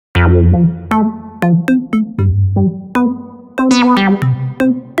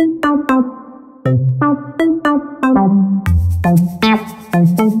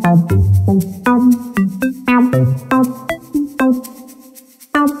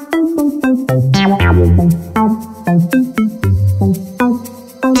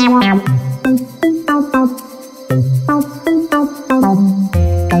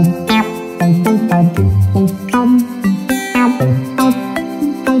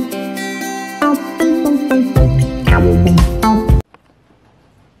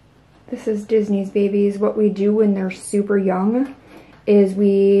This is Disney's babies. What we do when they're super young is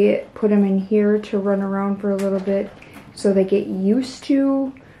we put them in here to run around for a little bit so they get used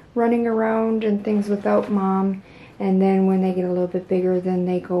to running around and things without mom. And then when they get a little bit bigger, then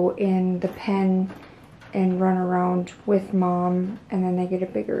they go in the pen and run around with mom, and then they get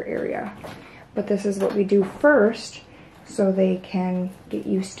a bigger area. But this is what we do first so they can get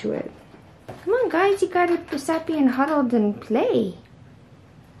used to it. Come on guys, you gotta stop being huddled and play.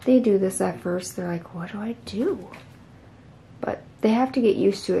 They do this at first. They're like, what do I do? But they have to get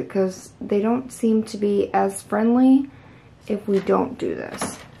used to it because they don't seem to be as friendly if we don't do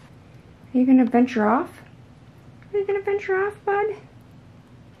this. Are you gonna venture off? Are you gonna venture off, bud?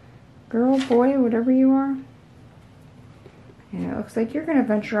 Girl, boy, whatever you are. And it looks like you're gonna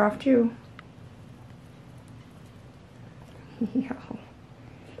venture off too. Yo,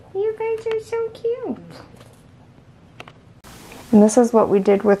 you guys are so cute. And this is what we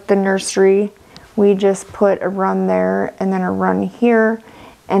did with the nursery. We just put a run there and then a run here,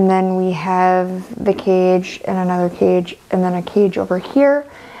 and then we have the cage and another cage and then a cage over here,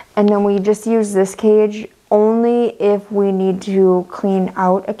 and then we just use this cage only if we need to clean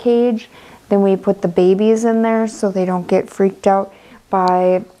out a cage. Then we put the babies in there so they don't get freaked out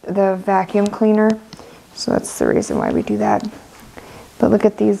by the vacuum cleaner. So that's the reason why we do that. But look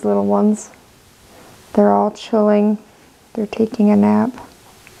at these little ones. They're all chilling. They're taking a nap.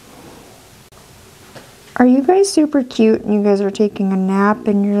 Are you guys super cute and you guys are taking a nap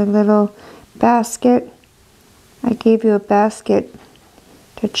in your little basket? I gave you a basket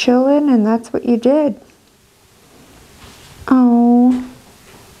to chill in and that's what you did. Oh,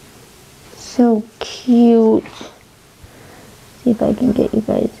 so cute. See if I can get you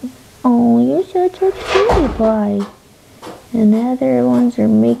guys. Oh, you're such a cutie pie. And the other ones are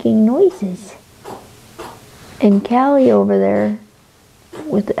making noises. And Callie over there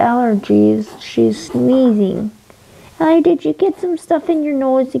with allergies, she's sneezing. Hi, did you get some stuff in your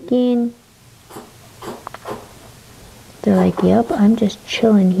nose again? They're like, yep, I'm just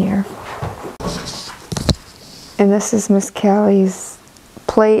chilling here. And this is Miss Callie's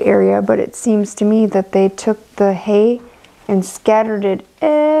play area, but it seems to me that they took the hay and scattered it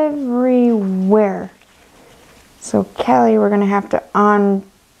everywhere. So Callie, we're gonna have to undo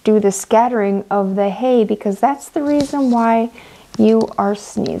the scattering of the hay because that's the reason why you are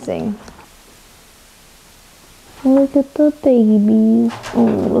sneezing. Look at the babies.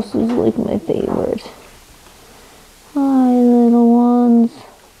 Oh, this is like my favorite. Hi, little ones.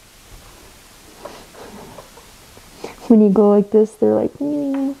 When you go like this, they're like,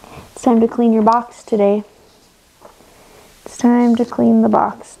 it's time to clean your box today. It's time to clean the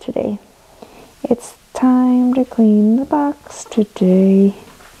box today. It's time to clean the box today.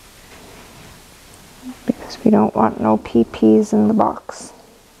 Because we don't want no pee-pees in the box.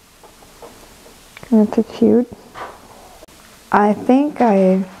 Aren't they cute? I think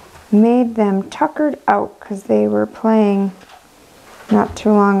I made them tuckered out because they were playing not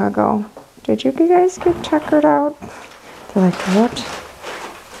too long ago. Did you guys get tuckered out? They're like, what?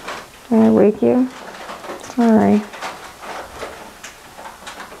 Did I wake you? Sorry.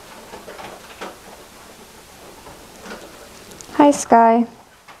 Hi, Sky.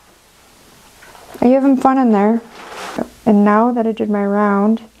 Are you having fun in there? And now that I did my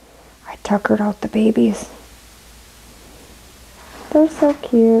round, I tuckered out the babies. They're so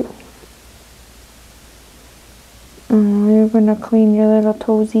cute. Oh, you're gonna clean your little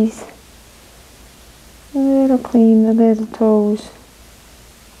toesies. Clean the little toes.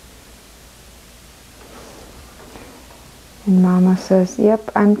 And Mama says, yep,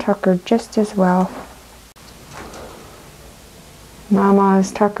 I'm tuckered just as well. Mama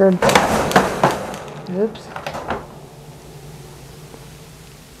is tuckered. Oops.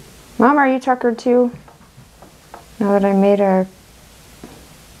 Mom, are you tuckered too? Now that I made a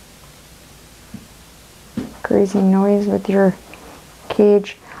crazy noise with your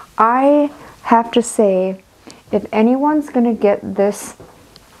cage. I have to say, if anyone's gonna get this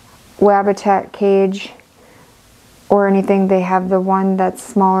Rabbitry cage or anything, they have the one that's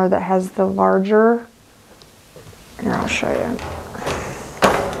smaller that has the larger. Here, I'll show you.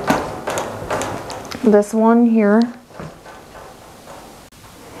 This one here,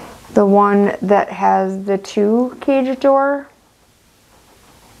 the one that has the 2 cage door,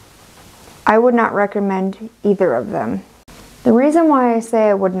 I would not recommend either of them. The reason why I say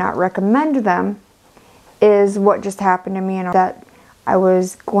I would not recommend them is what just happened to me, and that I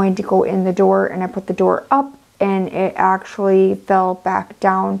was going to go in the door and I put the door up and it actually fell back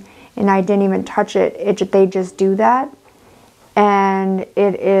down and I didn't even touch it. They just do that and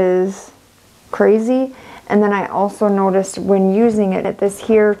it is crazy. And then I also noticed when using it, this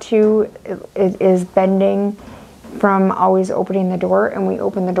here too, it is bending from always opening the door, and we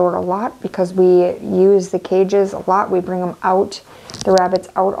open the door a lot because we use the cages a lot. We bring them out, the rabbits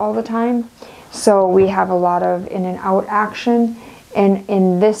out all the time. So we have a lot of in and out action. And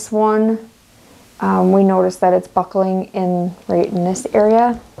in this one, we noticed that it's buckling in right in this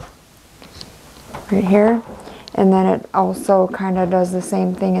area, right here. And then it also kind of does the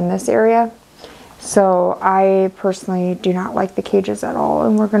same thing in this area. So I personally do not like the cages at all,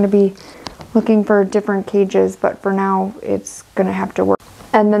 and we're going to be looking for different cages, but for now it's going to have to work.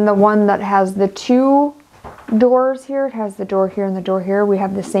 And then the one that has the 2 doors here, it has the door here and the door here, we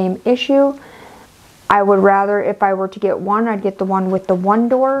have the same issue. I would rather, if I were to get one, I'd get the one with the 1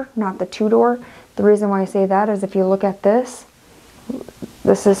 door, not the 2 door. The reason why I say that is if you look at this,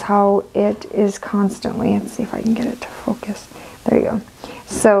 this is how it is constantly. Let's see if I can get it to focus. There you go.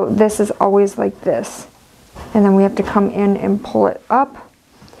 So this is always like this. And then we have to come in and pull it up.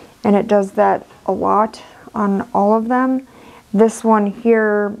 And it does that a lot on all of them. This one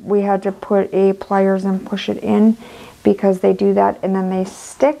here, we had to put a pliers and push it in because they do that and then they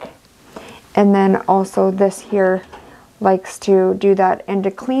stick. And then also this here likes to do that. And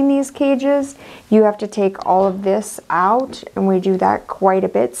to clean these cages, you have to take all of this out, and we do that quite a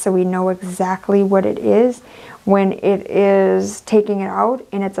bit so we know exactly what it is when it is taking it out,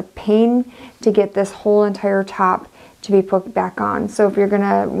 and it's a pain to get this whole entire top to be put back on. So if you're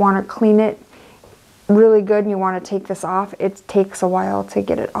gonna want to clean it really good and you want to take this off, it takes a while to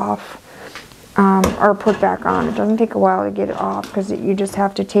get it off or put back on. It doesn't take a while to get it off because you just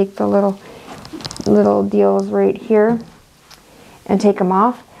have to take the little deals right here and take them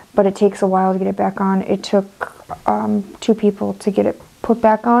off, but it takes a while to get it back on. It took 2 people to get it put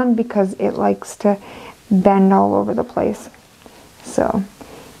back on because it likes to bend all over the place. So,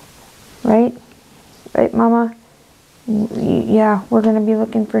 right Mama? Yeah, we're gonna be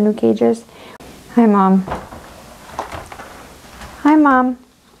looking for new cages. Hi Mom. Hi Mom.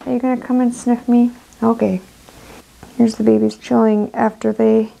 Are you gonna come and sniff me? Okay. Here's the babies chilling after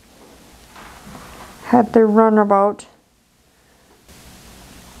they had their runabout.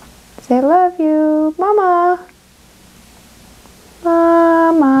 Say love you, Mama.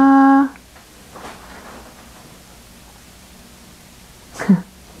 Mama.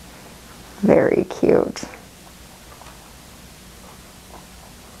 Very cute.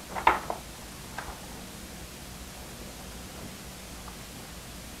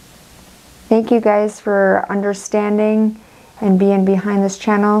 Thank you guys for understanding and being behind this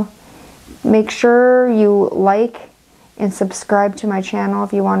channel. Make sure you like and subscribe to my channel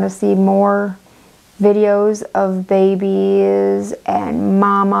if you want to see more videos of babies and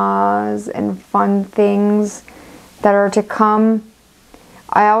mamas and fun things that are to come.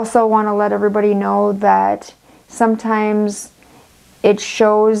 I also want to let everybody know that sometimes it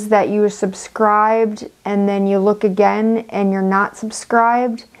shows that you are subscribed and then you look again and you're not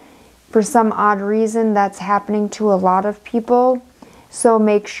subscribed. For some odd reason, that's happening to a lot of people. So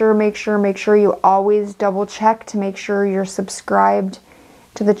make sure you always double check to make sure you're subscribed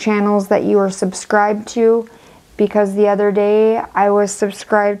to the channels that you are subscribed to. Because the other day I was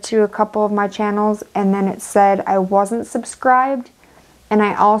subscribed to a couple of my channels and then it said I wasn't subscribed. And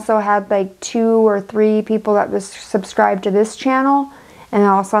I also had like 2 or 3 people that was subscribed to this channel, and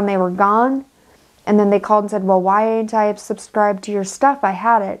all of a sudden they were gone. And then they called and said, well, why ain't I subscribed to your stuff? I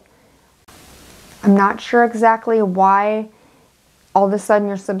had it. I'm not sure exactly why all of a sudden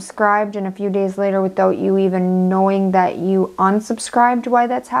you're subscribed and a few days later without you even knowing that you unsubscribed, why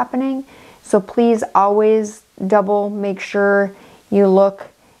that's happening. So please always double make sure you look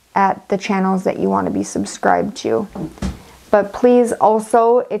at the channels that you want to be subscribed to. But please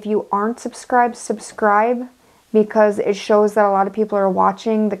also, if you aren't subscribed, subscribe, because it shows that a lot of people are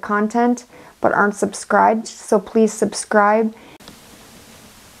watching the content but aren't subscribed. So please subscribe.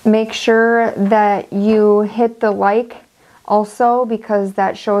 Make sure that you hit the like also, because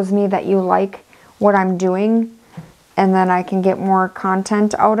that shows me that you like what I'm doing, and then I can get more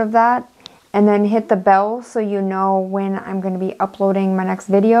content out of that. And then hit the bell so you know when I'm going to be uploading my next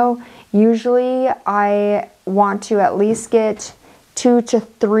video. Usually I want to at least get 2 to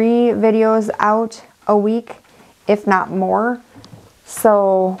 3 videos out a week, if not more.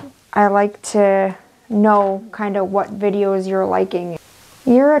 So I like to know kind of what videos you're liking.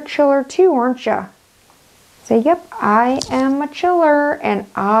 You're a chiller too, aren't you? Say, yep, I am a chiller and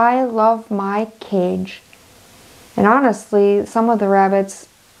I love my cage. And honestly, some of the rabbits,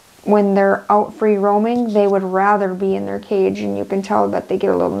 when they're out free roaming, they would rather be in their cage, and you can tell that they get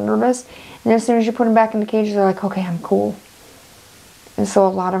a little nervous. And as soon as you put them back in the cage, they're like, okay, I'm cool. And so a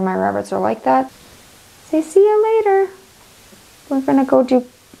lot of my rabbits are like that. Say, see you later. We're gonna go do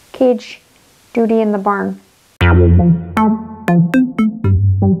cage duty in the barn.